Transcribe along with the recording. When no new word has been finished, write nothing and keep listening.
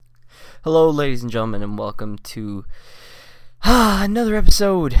Hello, ladies and gentlemen, and welcome to another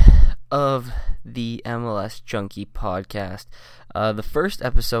episode of the MLS Junkie podcast. The first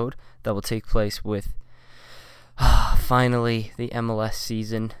episode that will take place with finally the MLS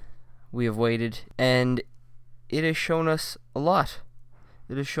season. We have waited, and it has shown us a lot.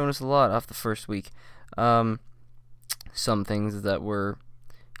 It has shown us a lot off the first week. Some things that were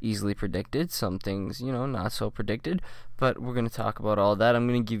easily predicted, some things, not so predicted, but we're going to talk about all that. I'm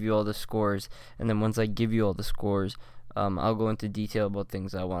going to give you all the scores, and then once I give you all the scores, I'll go into detail about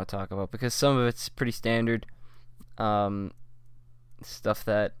things I want to talk about, because some of it's pretty standard, stuff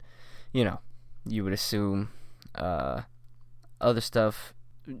that, you would assume. Other stuff,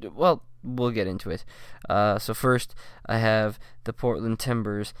 well, we'll get into it. So first, I have the Portland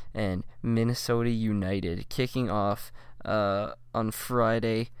Timbers and Minnesota United kicking off on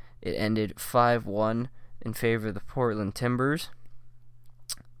Friday. It ended 5-1 in favor of the Portland Timbers.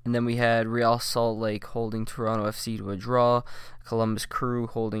 And then we had Real Salt Lake holding Toronto FC to a draw, Columbus Crew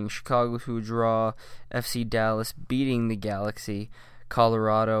holding Chicago to a draw, FC Dallas beating the Galaxy,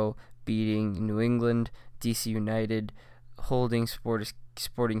 Colorado beating New England, DC United holding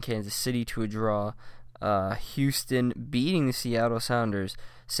Sporting Kansas City to a draw, Houston beating the Seattle Sounders,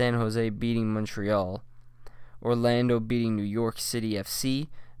 San Jose beating Montreal, Orlando beating New York City FC,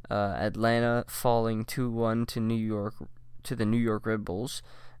 Atlanta falling 2-1 to the New York Red Bulls,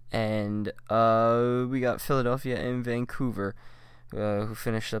 and we got Philadelphia and Vancouver, who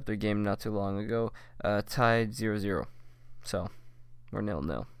finished up their game not too long ago, tied 0-0. So, or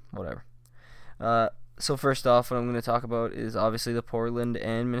 0-0, whatever. So first off, what I'm going to talk about is obviously the Portland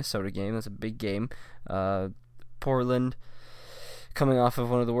and Minnesota game. That's a big game. Portland coming off of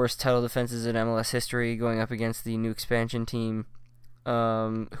one of the worst title defenses in MLS history, going up against the new expansion team,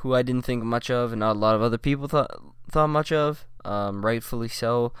 who I didn't think much of, and not a lot of other people thought much of. Rightfully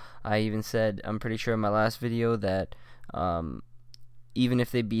so. I even said, I'm pretty sure in my last video, that even if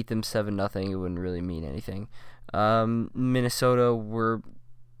they beat them 7-0, it wouldn't really mean anything. Minnesota were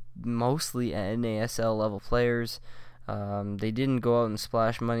mostly NASL level players. They didn't go out and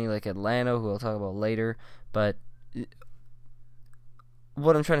splash money like Atlanta, who I'll talk about later, but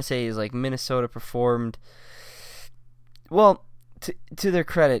what I'm trying to say is, like, Minnesota performed, well, to their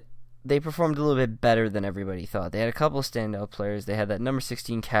credit, they performed a little bit better than everybody thought. They had a couple of standout players. They had that number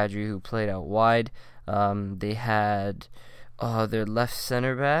 16 Kadri, who played out wide. They had their left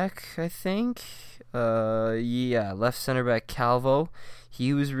center back, I think. Left center back Calvo.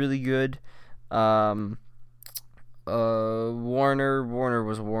 He was really good. Warner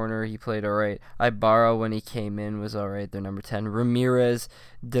was Warner. He played alright. Ibarra, when he came in, was alright. They're number 10. Ramirez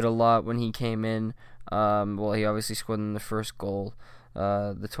did a lot when he came in. He obviously scored in the first goal.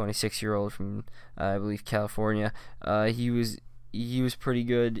 The 26-year-old from, I believe, California. He was pretty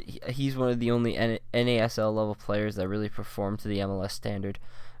good. He's one of the only NASL level players that really performed to the MLS standard.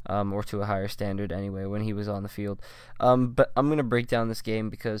 Or to a higher standard anyway, when he was on the field. But I'm going to break down this game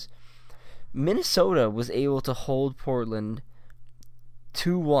because Minnesota was able to hold Portland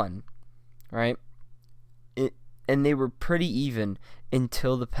 2-1, right? And they were pretty even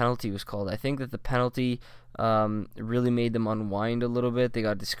until the penalty was called. I think that the penalty really made them unwind a little bit. They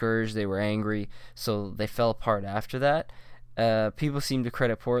got discouraged, they were angry, so they fell apart after that. People seem to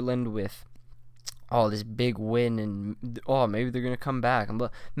credit Portland with this big win, and maybe they're going to come back.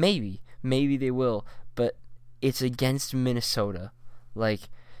 Maybe they will, but it's against Minnesota. Like,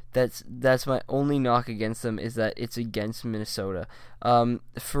 that's my only knock against them, is that it's against Minnesota.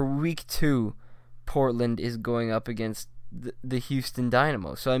 For week 2, Portland is going up against the Houston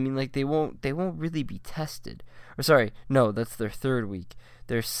Dynamo. So I mean, like, they won't really be tested. Or sorry, no, that's their third week.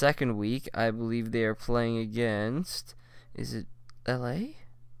 Their second week, I believe they are playing against, is it LA?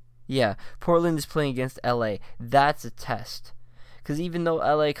 Yeah, Portland is playing against LA. That's a test. Because even though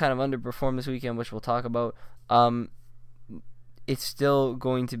LA kind of underperformed this weekend, which we'll talk about, it's still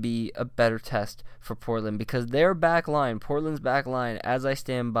going to be a better test for Portland, because their back line, Portland's back line, as I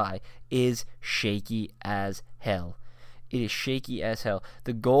stand by, is shaky as hell. It is shaky as hell.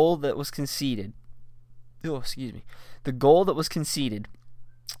 The goal that was conceded,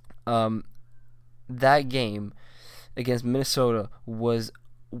 that game against Minnesota was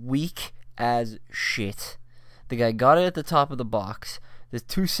weak as shit. The guy got it at the top of the box. The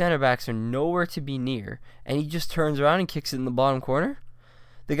two center backs are nowhere to be near, and he just turns around and kicks it in the bottom corner.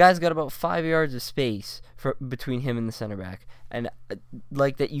 The guy's got about 5 yards of space between him and the center back, and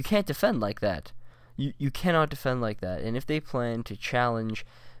like that, you can't defend like that. You cannot defend like that. And if they plan to challenge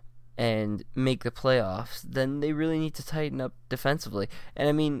and make the playoffs, then they really need to tighten up defensively. And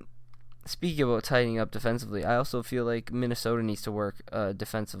I mean, speaking about tightening up defensively, I also feel like Minnesota needs to work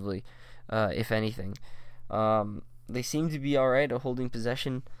defensively, if anything. They seem to be all right at holding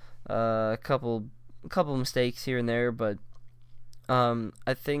possession. A couple mistakes here and there, but I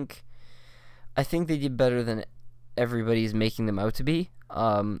think they did better than everybody's making them out to be.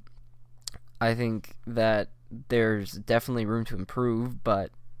 I think that there's definitely room to improve,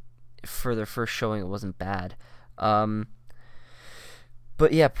 but for their first showing, it wasn't bad. But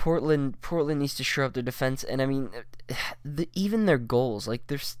yeah, Portland needs to shore up their defense, and I mean, even their goals, like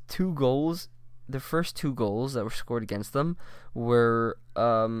there's 2 goals. The first 2 goals that were scored against them were,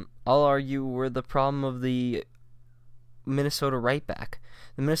 I'll argue, were the problem of the Minnesota right back.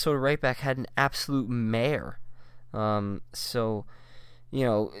 The Minnesota right back had an absolute mare. So,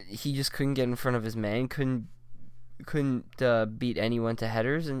 he just couldn't get in front of his man, couldn't beat anyone to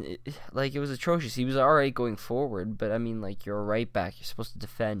headers, and it was atrocious. He was alright going forward, but I mean, like, you're a right back, you're supposed to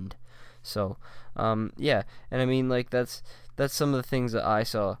defend. So, yeah, and I mean, like, that's some of the things that I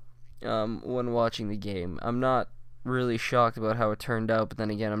saw when watching the game. I'm not really shocked about how it turned out, but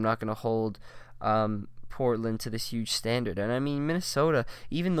then again, I'm not going to hold Portland to this huge standard. And I mean, Minnesota,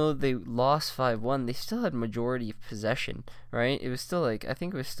 even though they lost 5-1, they still had majority of possession, right? It was still like, I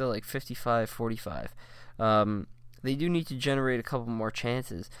think it was still like 55-45. They do need to generate a couple more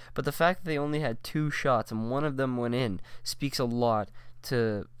chances, but the fact that they only had 2 shots and one of them went in speaks a lot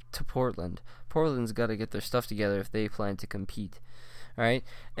to Portland. Portland's got to get their stuff together if they plan to compete. All right,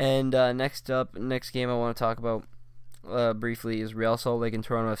 and next game I want to talk about briefly is Real Salt Lake and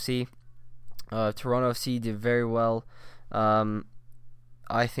Toronto FC. Toronto FC did very well.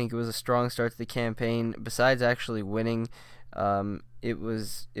 I think it was a strong start to the campaign. Besides actually winning, it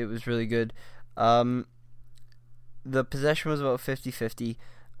was really good. The possession was about 50-50.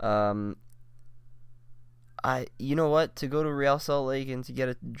 You know what? To go to Real Salt Lake and to get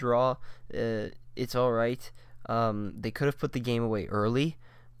a draw, it's all right. They could have put the game away early.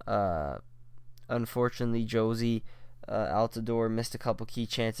 Unfortunately, Josie Altidore missed a couple key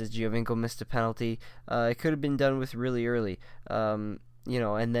chances. Giovinco missed a penalty. It could have been done with really early. And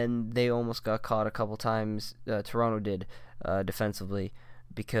then they almost got caught a couple times. Toronto did defensively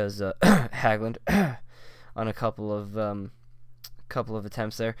because Haglund on a couple of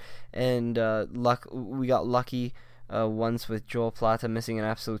attempts there, and we got lucky once with Joel Plata missing an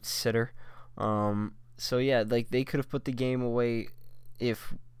absolute sitter. So yeah, like they could have put the game away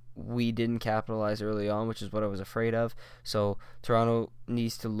if we didn't capitalize early on, which is what I was afraid of. So Toronto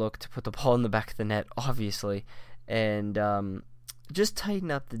needs to look to put the ball in the back of the net, obviously, and just tighten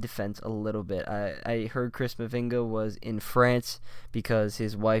up the defense a little bit. I heard Chris Mavinga was in France because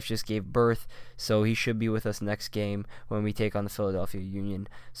his wife just gave birth, so he should be with us next game when we take on the Philadelphia Union.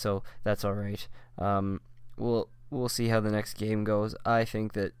 So that's all right. We'll see how the next game goes. I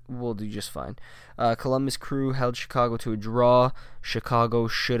think that we'll do just fine. Columbus Crew held Chicago to a draw. Chicago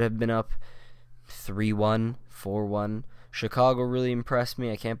should have been up 3-1, 4-1. Chicago really impressed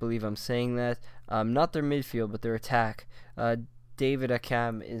me. I can't believe I'm saying that. Not their midfield, but their attack. David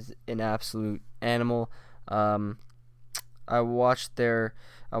Akam is an absolute animal. I watched their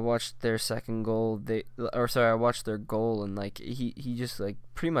second goal. I watched their goal, and like he just like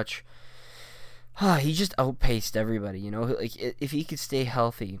pretty much. He just outpaced everybody, Like, if he could stay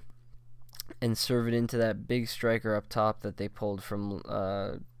healthy and serve it into that big striker up top that they pulled from,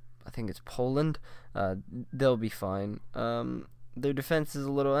 I think it's Poland, they'll be fine. Their defense is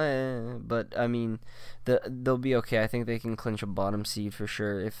a little but I mean, they'll be okay. I think they can clinch a bottom seed for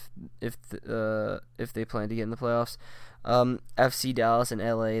sure if they plan to get in the playoffs. FC Dallas and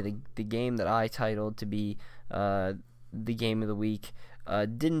LA, the game that I titled to be the game of the week,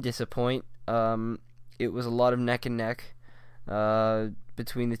 didn't disappoint. It was a lot of neck and neck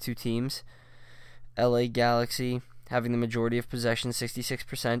between the two teams. LA Galaxy having the majority of possession,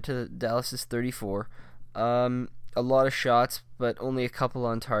 66% to Dallas's 34%. A lot of shots, but only a couple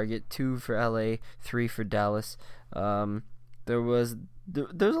on target. 2 for LA, 3 for Dallas. There was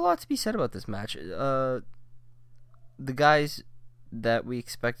a lot to be said about this match. The guys that we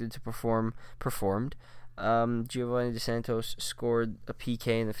expected to performed. Giovanni Dos Santos scored a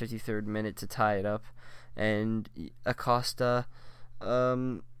PK in the 53rd minute to tie it up, and Acosta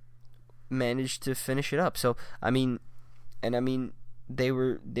managed to finish it up. So they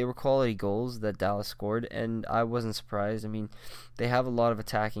were quality goals that Dallas scored, and I wasn't surprised. I mean, they have a lot of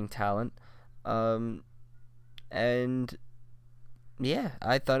attacking talent, and yeah,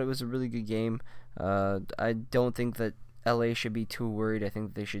 I thought it was a really good game. I don't think that LA should be too worried. I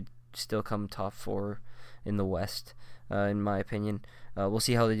think they should still come top 4 in the West, in my opinion. We'll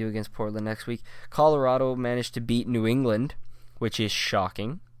see how they do against Portland next week. Colorado managed to beat New England, which is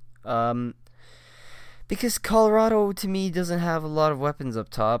shocking. Because Colorado, to me, doesn't have a lot of weapons up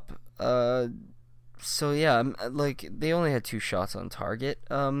top. So yeah, like, they only had 2 shots on target.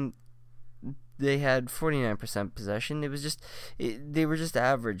 They had 49% possession. It was just, they were just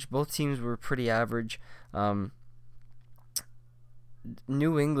average. Both teams were pretty average.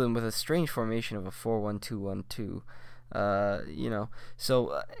 New England with a strange formation of a 4-1-2-1-2.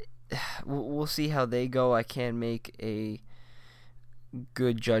 So we'll see how they go. I can't make a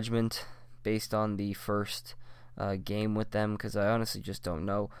good judgment based on the first game with them, because I honestly just don't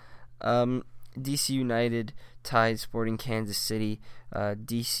know. DC United tied Sporting Kansas City.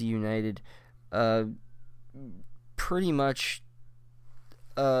 DC United pretty much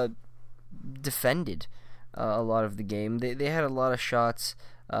defended a lot of the game. They had a lot of shots.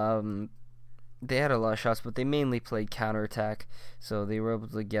 But they mainly played counterattack, so they were able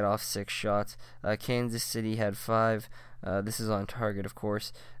to get off 6 shots. Kansas City had 5. This is on target, of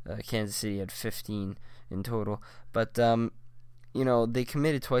course. Kansas City had 15 in total. But, they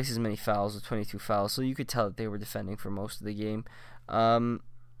committed twice as many fouls with 22 fouls, so you could tell that they were defending for most of the game.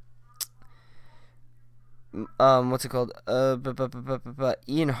 What's it called?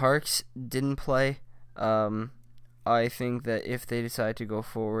 Ian Harkes didn't play. I think that if they decide to go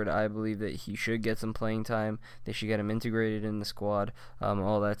forward, I believe that he should get some playing time. They should get him integrated in the squad,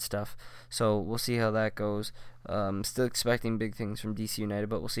 all that stuff. So we'll see how that goes. Still expecting big things from DC United,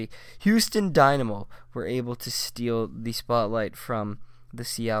 but we'll see. Houston Dynamo were able to steal the spotlight from the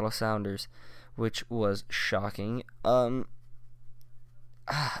Seattle Sounders, which was shocking. It's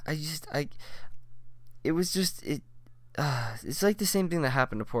like the same thing that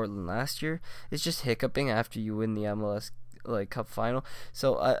happened to Portland last year. It's just hiccuping after you win the MLS Cup final.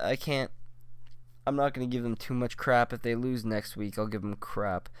 So I'm not going to give them too much crap. If they lose next week, I'll give them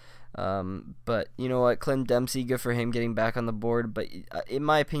crap. But you know what, Clint Dempsey, good for him getting back on the board. But in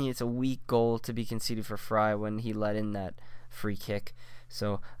my opinion, it's a weak goal to be conceded for Fry when he let in that free kick.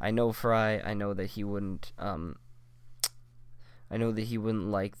 So I know Fry. I know that he wouldn't. I know that he wouldn't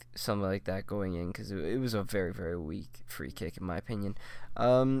like something like that going in, because it was a very, very weak free kick, in my opinion.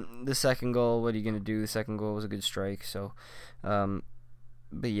 The second goal, what are you going to do? The second goal was a good strike. So,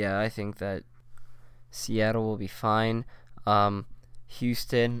 but yeah, I think that Seattle will be fine.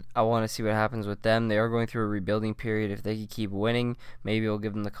 Houston, I want to see what happens with them. They are going through a rebuilding period. If they can keep winning, maybe it'll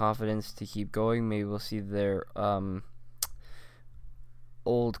give them the confidence to keep going. Maybe we'll see their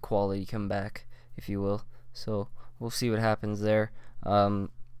old quality come back, if you will. So we'll see what happens there. I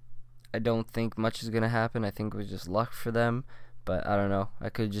don't think much is going to happen. I think it was just luck for them. But I don't know. I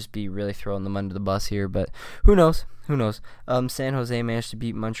could just be really throwing them under the bus here. But who knows? San Jose managed to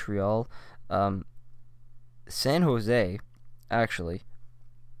beat Montreal. San Jose actually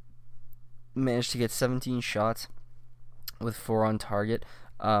managed to get 17 shots with 4 on target.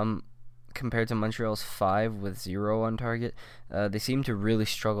 Compared to Montreal's 5 with 0 on target. They seem to really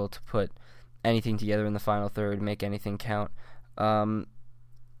struggle to put anything together in the final third, make anything count. Only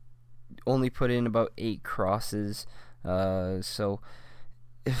put in about 8 crosses, so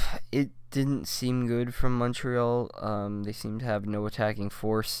it didn't seem good from Montreal. They seem to have no attacking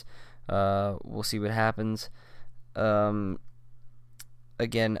force. We'll see what happens.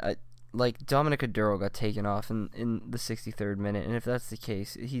 Again, like, Dominic Aduro got taken off in the 63rd minute, and if that's the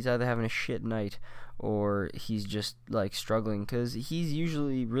case, he's either having a shit night or he's just, like, struggling, because he's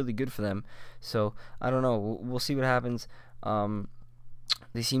usually really good for them. So I don't know. We'll see what happens.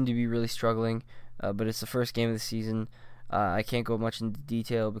 They seem to be really struggling, but it's the first game of the season. I can't go much into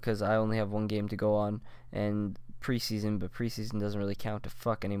detail because I only have one game to go on, and preseason, but preseason doesn't really count to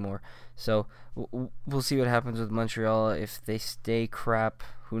fuck anymore. So we'll see what happens with Montreal. If they stay crap,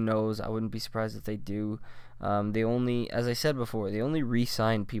 who knows? I wouldn't be surprised if they do. They only, as I said before, they only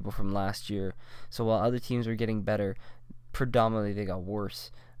re-signed people from last year. So while other teams were getting better, predominantly they got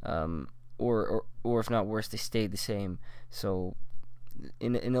worse. Or if not worse, they stayed the same. So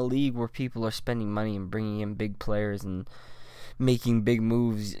in a league where people are spending money and bringing in big players and making big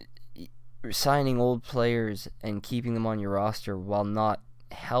moves, signing old players and keeping them on your roster while not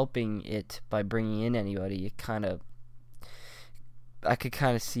helping it by bringing in anybody, I could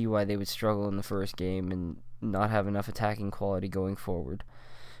kind of see why they would struggle in the first game and not have enough attacking quality going forward.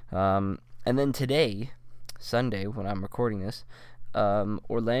 And then today, Sunday, when I'm recording this,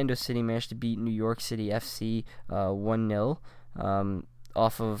 Orlando City managed to beat New York City FC 1-0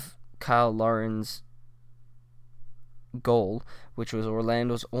 off of Kyle Lauren's goal, which was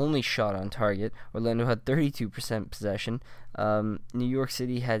Orlando's only shot on target. Orlando had 32% possession. New York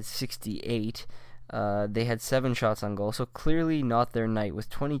City had 68. They had 7 shots on goal, so clearly not their night with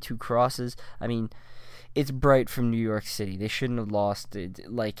 22 crosses. I mean, it's Bright from New York City. They shouldn't have lost.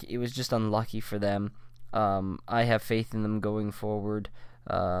 It was just unlucky for them. I have faith in them going forward.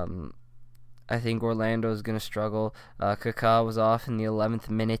 I think Orlando is going to struggle. Kaká was off in the 11th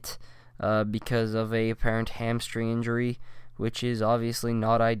minute because of a apparent hamstring injury, which is obviously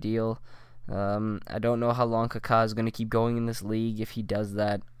not ideal. I don't know how long Kaká is going to keep going in this league if he does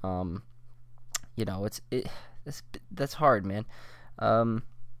that. That's hard, man. I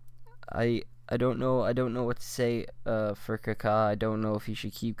don't know what to say for Kaká. I don't know if he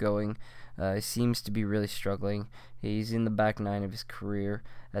should keep going. He seems to be really struggling. He's in the back nine of his career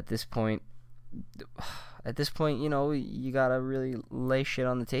at this point. You gotta really lay shit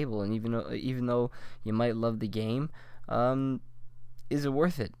on the table, and even though you might love the game, is it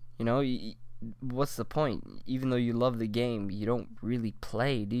worth it? What's the point? Even though you love the game, you don't really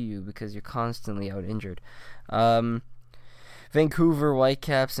play, do you? Because you're constantly out injured. Vancouver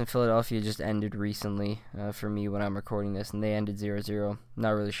Whitecaps and Philadelphia just ended recently for me when I'm recording this, and they ended 0-0. Not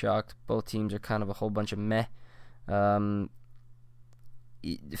really shocked. Both teams are kind of a whole bunch of meh.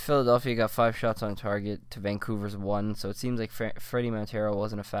 Philadelphia got 5 shots on target to Vancouver's 1, so it seems like Freddie Montero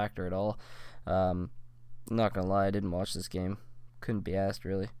wasn't a factor at all. Not gonna lie, I didn't watch this game. Couldn't be asked,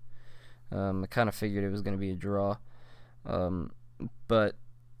 really. I kind of figured it was going to be a draw. But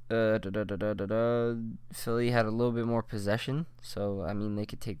Philly had a little bit more possession, so, they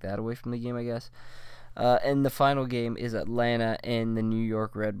could take that away from the game, I guess. And the final game is Atlanta and the New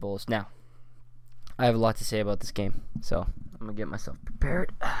York Red Bulls. Now, I have a lot to say about this game, so I'm going to get myself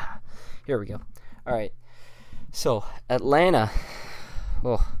prepared. Here we go. All right. So, Atlanta.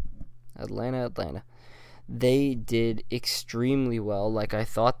 Atlanta. They did extremely well, like I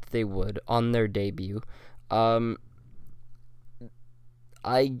thought they would, on their debut.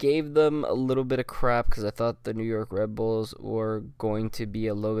 I gave them a little bit of crap because I thought the New York Red Bulls were going to be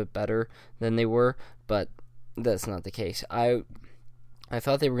a little bit better than they were, but that's not the case. I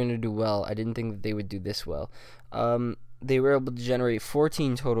thought they were going to do well. I didn't think that they would do this well. They were able to generate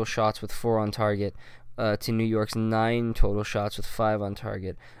 14 total shots with 4 on target to New York's 9 total shots with 5 on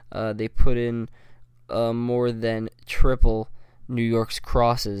target. They put in more than triple New York's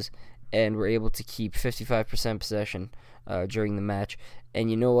crosses and were able to keep 55% possession during the match.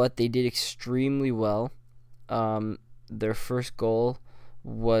 And you know what? They did extremely well. Their first goal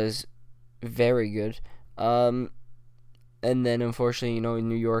was very good. And then, unfortunately,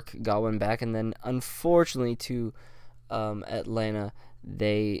 New York got one back. And then, unfortunately, to Atlanta,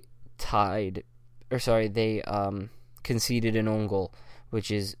 they conceded an own goal,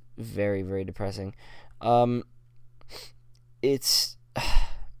 which is very, very depressing. It's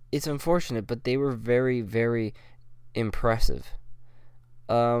unfortunate, but they were very, very impressive.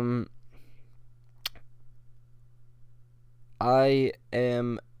 I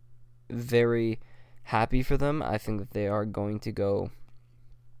am very happy for them. I think that they are going to go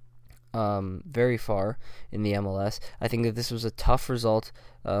very far in the MLS. I think that this was a tough result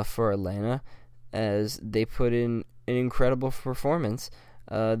for Atlanta, as they put in an incredible performance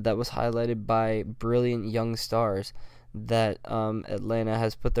that was highlighted by brilliant young stars that Atlanta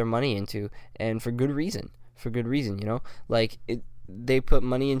has put their money into, and for good reason. They put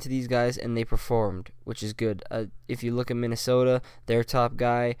money into these guys and they performed, which is good. If you look at Minnesota, their top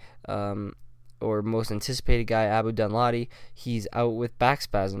guy, or most anticipated guy, Abu Danladi, he's out with back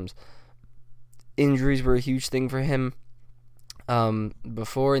spasms. Injuries were a huge thing for him.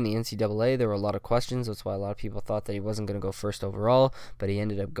 Before in the NCAA, there were a lot of questions. That's why a lot of people thought that he wasn't going to go first overall, but he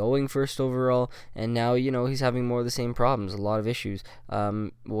ended up going first overall, and now, he's having more of the same problems, a lot of issues.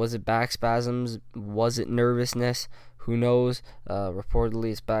 Was it back spasms? Was it nervousness? Who knows?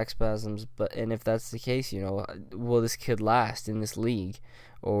 Reportedly, it's back spasms, and if that's the case, will this kid last in this league?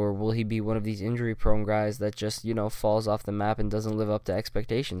 Or will he be one of these injury-prone guys that just, falls off the map and doesn't live up to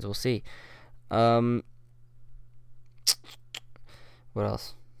expectations? We'll see. What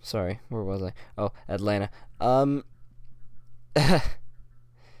else? Sorry, where was I? Oh, Atlanta.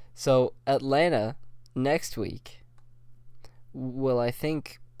 So Atlanta next week will, I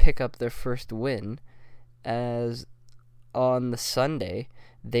think, pick up their first win, as on the Sunday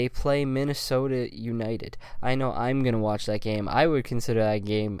they play Minnesota United. I know I'm going to watch that game. I would consider that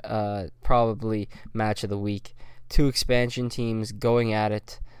game probably match of the week. 2 expansion teams going at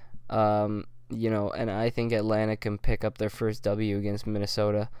it. And I think Atlanta can pick up their first W against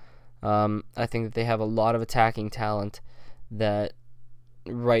Minnesota. I think that they have a lot of attacking talent that,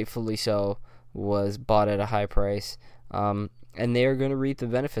 rightfully so, was bought at a high price. And they are going to reap the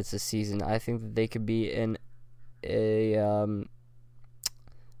benefits this season. I think that they could be in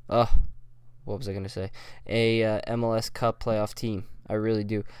what was I going to say? A MLS Cup playoff team. I really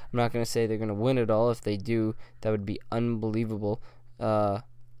do. I'm not going to say they're going to win it all. If they do, that would be unbelievable. And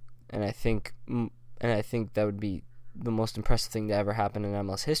I think that would be the most impressive thing to ever happen in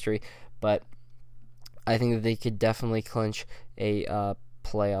MLS history. But I think that they could definitely clinch a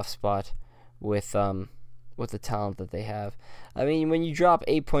playoff spot with the talent that they have. I mean, when you drop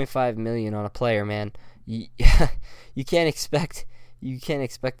 $8.5 million on a player, man, you can't expect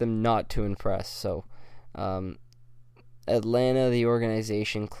them not to impress. So, Atlanta, the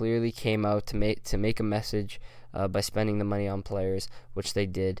organization, clearly came out to make a message by spending the money on players, which they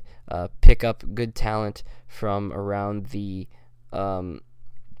did. Pick up good talent from around the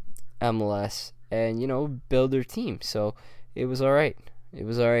MLS, and build their team. So it was all right.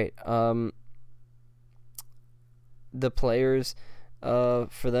 The players, for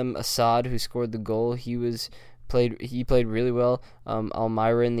them, Assad, who scored the goal, he played really well.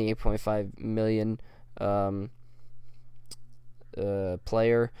 Almiron, the $8.5 million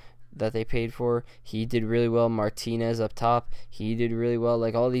player that they paid for, he did really well. Martinez up top, he did really well.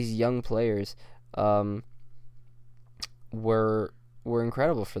 Like, all these young players were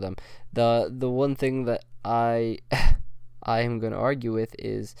incredible for them. The one thing that I am going to argue with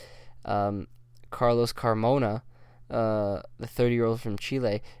is Carlos Carmona, the 30-year-old from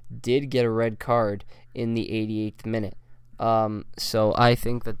Chile, did get a red card in the 88th minute. So I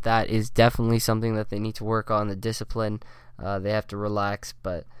think that is definitely something that they need to work on, the discipline. They have to relax,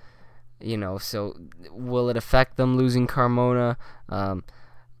 but so will it affect them losing Carmona?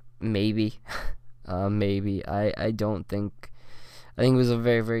 Maybe. Maybe. I don't think. I think it was a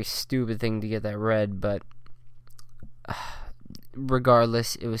very, very stupid thing to get that red, but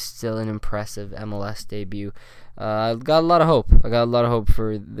regardless, it was still an impressive MLS debut. I got a lot of hope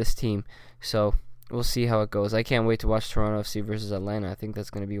for this team, so we'll see how it goes. I can't wait to watch Toronto FC versus Atlanta. I think that's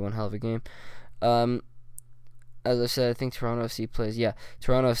going to be one hell of a game. As I said, I think Toronto FC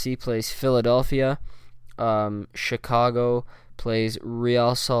plays Philadelphia. Chicago plays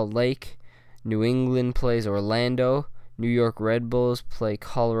Real Salt Lake. New England plays Orlando. New York Red Bulls play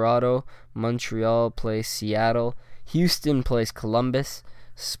Colorado. Montreal plays Seattle. Houston plays Columbus.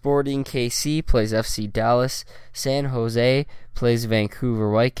 Sporting KC plays FC Dallas. San Jose plays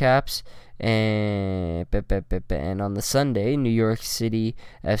Vancouver Whitecaps. And on the Sunday, New York City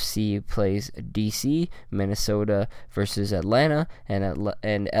FC plays DC. Minnesota versus Atlanta.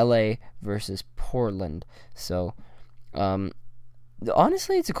 And LA versus Portland. So,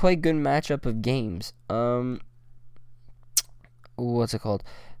 honestly, it's a quite good matchup of games. What's it called?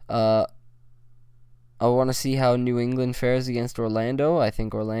 I want to see how New England fares against Orlando. I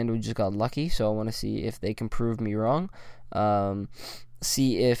think Orlando just got lucky, so I want to see if they can prove me wrong.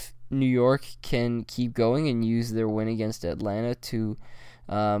 See if New York can keep going and use their win against Atlanta to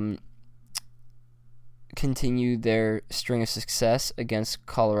continue their string of success against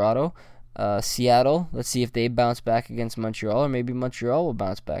Colorado. Seattle, let's see if they bounce back against Montreal, or maybe Montreal will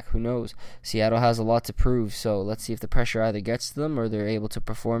bounce back. Who knows? Seattle has a lot to prove, so let's see if the pressure either gets to them or they're able to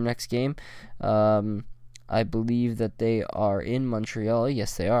perform next game. I believe that they are in Montreal.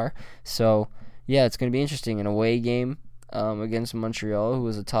 Yes, they are. So, yeah, it's going to be interesting. An away game against Montreal, who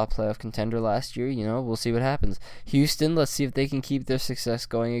was a top playoff contender last year. We'll see what happens. Houston, let's see if they can keep their success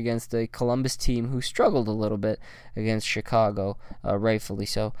going against a Columbus team who struggled a little bit against Chicago, rightfully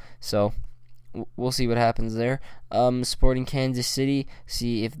so. So we'll see what happens there. Sporting Kansas City,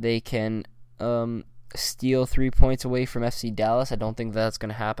 see if they can steal 3 points away from FC Dallas. I don't think that's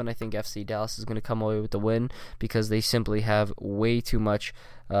going to happen. I think FC Dallas is going to come away with the win because they simply have way too much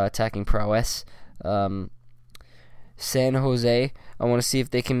attacking prowess. San Jose, I want to see if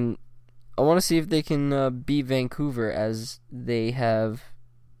they can beat Vancouver, as they have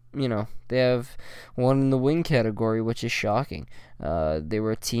won in the win category, which is shocking. They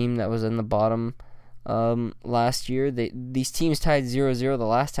were a team that was in the bottom last year. These teams tied 0-0 the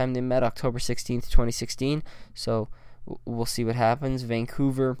last time they met, October 16th, 2016. So we'll see what happens.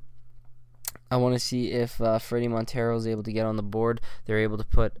 Vancouver, I want to see if Freddie Montero is able to get on the board. They're able to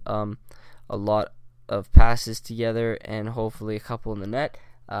put a lot of passes together and hopefully a couple in the net.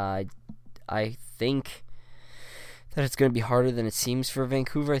 I think that it's going to be harder than it seems for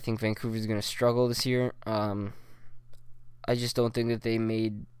Vancouver. I think Vancouver is going to struggle this year. I just don't think that they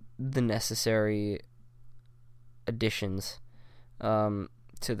made the necessary additions to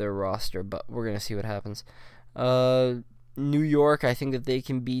their roster, but we're going to see what happens. New York, I think that they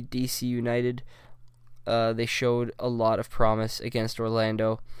can beat DC United. They showed a lot of promise against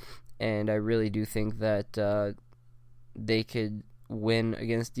Orlando, and I really do think that they could win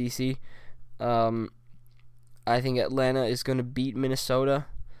against DC. I think Atlanta is going to beat Minnesota,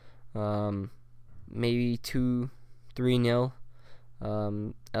 maybe 2-3-0.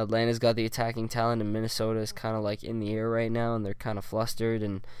 Atlanta's got the attacking talent, and Minnesota is kind of like in the air right now, and they're kind of flustered,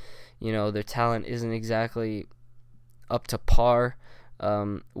 and their talent isn't exactly up to par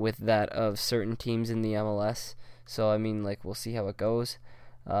with that of certain teams in the MLS. So I mean, like, we'll see how it goes.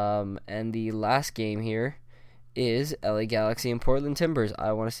 And the last game here is LA Galaxy and Portland Timbers.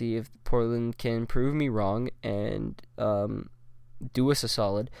 I want to see if Portland can prove me wrong and do us a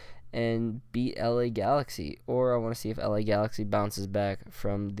solid and beat LA Galaxy, or I want to see if LA Galaxy bounces back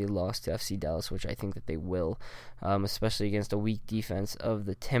from the loss to FC Dallas, which I think that they will, especially against a weak defense of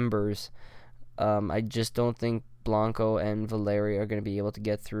the Timbers. I just don't think Blanco and Valeri are going to be able to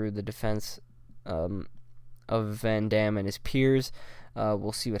get through the defense of Van Dam and his peers.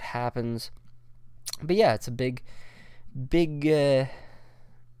 We'll see what happens. But yeah, it's a big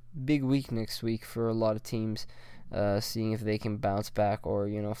week next week for a lot of teams, seeing if they can bounce back or,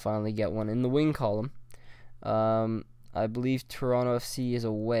 finally get one in the win column. I believe Toronto FC is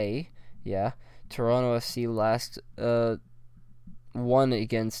away. Yeah, Toronto FC last won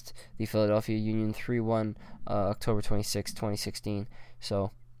against the Philadelphia Union 3-1 October 26, 2016.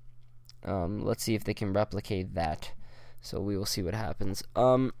 So let's see if they can replicate that. So we will see what happens.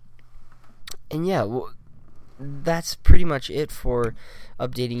 And yeah, that's pretty much it for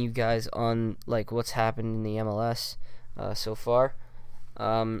updating you guys on like what's happened in the MLS so far.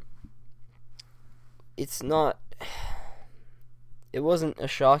 It wasn't a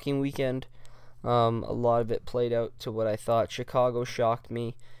shocking weekend. A lot of it played out to what I thought. Chicago shocked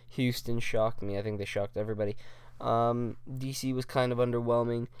me. Houston shocked me. I think they shocked everybody. DC was kind of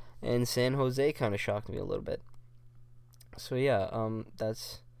underwhelming, and San Jose kind of shocked me a little bit. So yeah,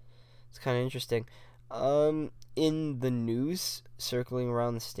 it's kind of interesting. In the news circling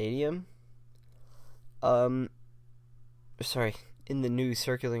around the stadium, in the news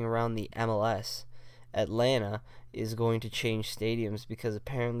circulating around the MLS, Atlanta is going to change stadiums because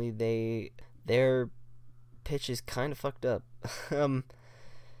apparently their pitch is kind of fucked up.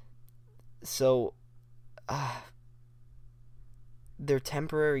 So their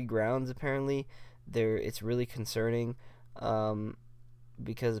temporary grounds, apparently it's really concerning.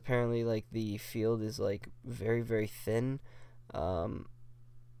 Because apparently, like, the field is, like, very, very thin.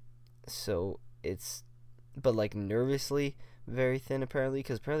 So it's, but, like, nervously very thin, apparently,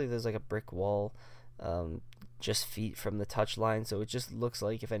 because apparently there's, like, a brick wall, just feet from the touch line, so it just looks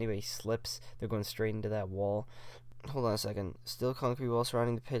like if anybody slips, they're going straight into that wall. Hold on a second. Still concrete wall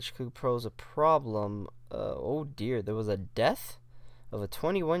surrounding the pitch could pose a problem. Oh, dear. There was a death of a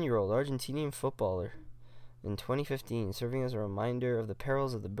 21-year-old Argentinian footballer in 2015, serving as a reminder of the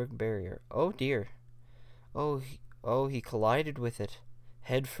perils of the brick barrier. Oh dear. He collided with it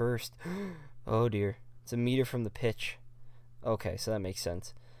head first. Oh dear. It's a meter from the pitch. Okay, so that makes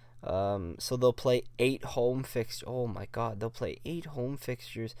sense. So they'll play 8 home fixtures. Oh my god, they'll play 8 home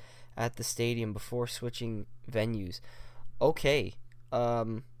fixtures at the stadium before switching venues. Okay.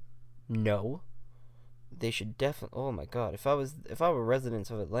 No. They should definitely. Oh my god, if I were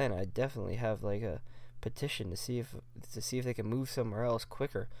residents of Atlanta, I'd definitely have like a petition to see if they can move somewhere else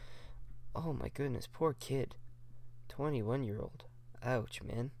quicker. Oh my goodness, poor kid. 21-year-old. Ouch,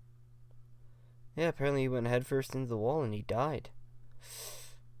 man. Yeah, apparently he went headfirst into the wall and he died.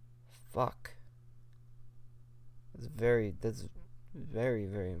 Fuck. That's very,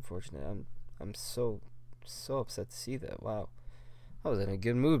 very unfortunate. I'm so upset to see that. Wow. I was in a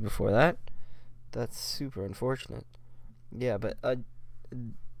good mood before that. That's super unfortunate. Yeah, but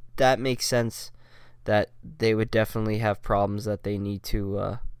that makes sense. That they would definitely have problems that they need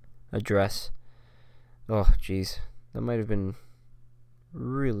to address. Oh, jeez. That might have been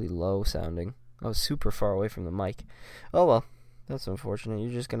really low sounding. I was super far away from the mic. Oh, well. That's unfortunate.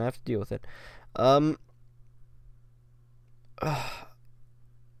 You're just going to have to deal with it.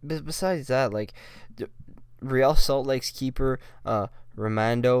 Besides that, like, Real Salt Lake's keeper,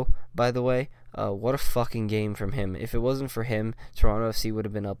 Romando, by the way, what a fucking game from him. If it wasn't for him, Toronto FC would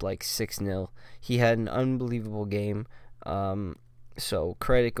have been up like 6-0. He had an unbelievable game. So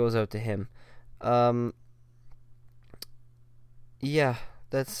credit goes out to him. Yeah,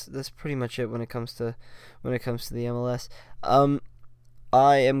 that's pretty much it when it comes to the MLS.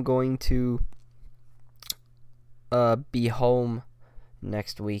 I am going to be home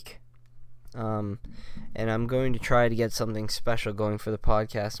next week. And I'm going to try to get something special going for the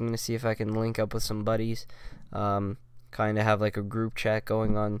podcast. I'm going to see if I can link up with some buddies, kind of have like a group chat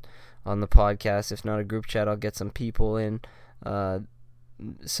going on the podcast. If not a group chat, I'll get some people in,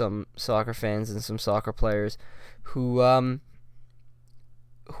 some soccer fans and some soccer players who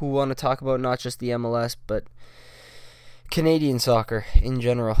want to talk about not just the MLS, but Canadian soccer in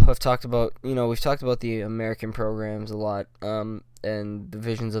general. We've talked about the American programs a lot, and the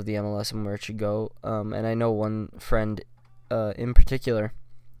visions of the MLS and where it should go. And I know one friend, in particular,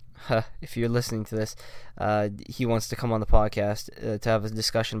 if you're listening to this, he wants to come on the podcast to have a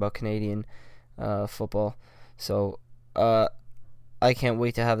discussion about Canadian football. So I can't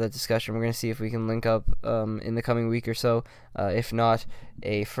wait to have that discussion. We're going to see if we can link up in the coming week or so. If not,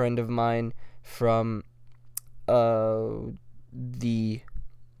 a friend of mine from a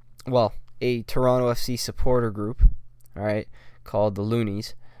Toronto FC supporter group, all right, called the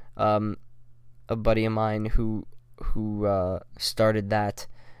Loonies. A buddy of mine who started that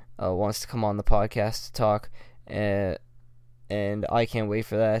wants to come on the podcast to talk, and I can't wait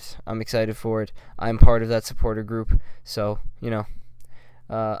for that. I'm excited for it. I'm part of that supporter group, so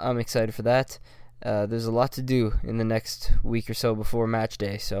I'm excited for that. There's a lot to do in the next week or so before match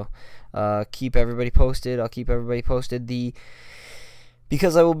day, so keep everybody posted. I'll keep everybody posted.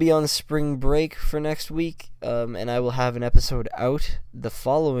 Because I will be on spring break for next week, and I will have an episode out the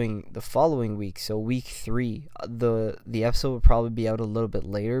following week, so week 3. The episode will probably be out a little bit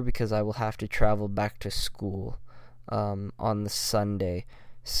later because I will have to travel back to school on the Sunday.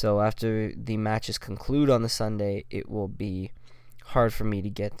 So after the matches conclude on the Sunday, it will be hard for me to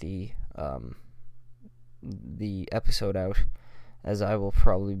get the episode out, as I will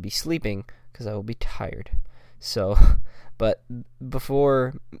probably be sleeping because I will be tired. So, but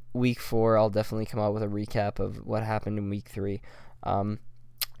before week 4, I'll definitely come out with a recap of what happened in week 3.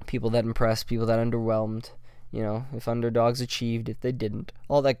 People that impressed, people that underwhelmed, if underdogs achieved, if they didn't,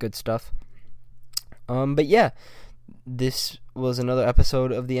 all that good stuff. But yeah, this was another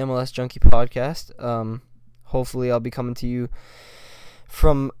episode of the MLS Junkie podcast. Hopefully I'll be coming to you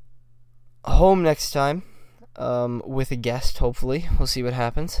from home next time, with a guest, hopefully. We'll see what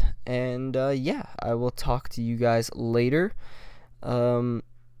happens. And I will talk to you guys later. Thank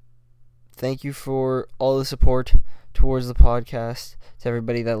you for all the support towards the podcast, to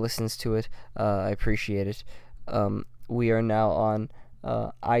everybody that listens to it. I appreciate it. We are now on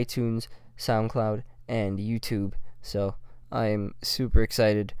iTunes, SoundCloud, and YouTube, so I am super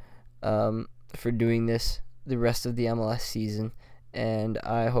excited for doing this the rest of the MLS season, and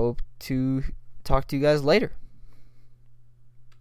I hope to talk to you guys later.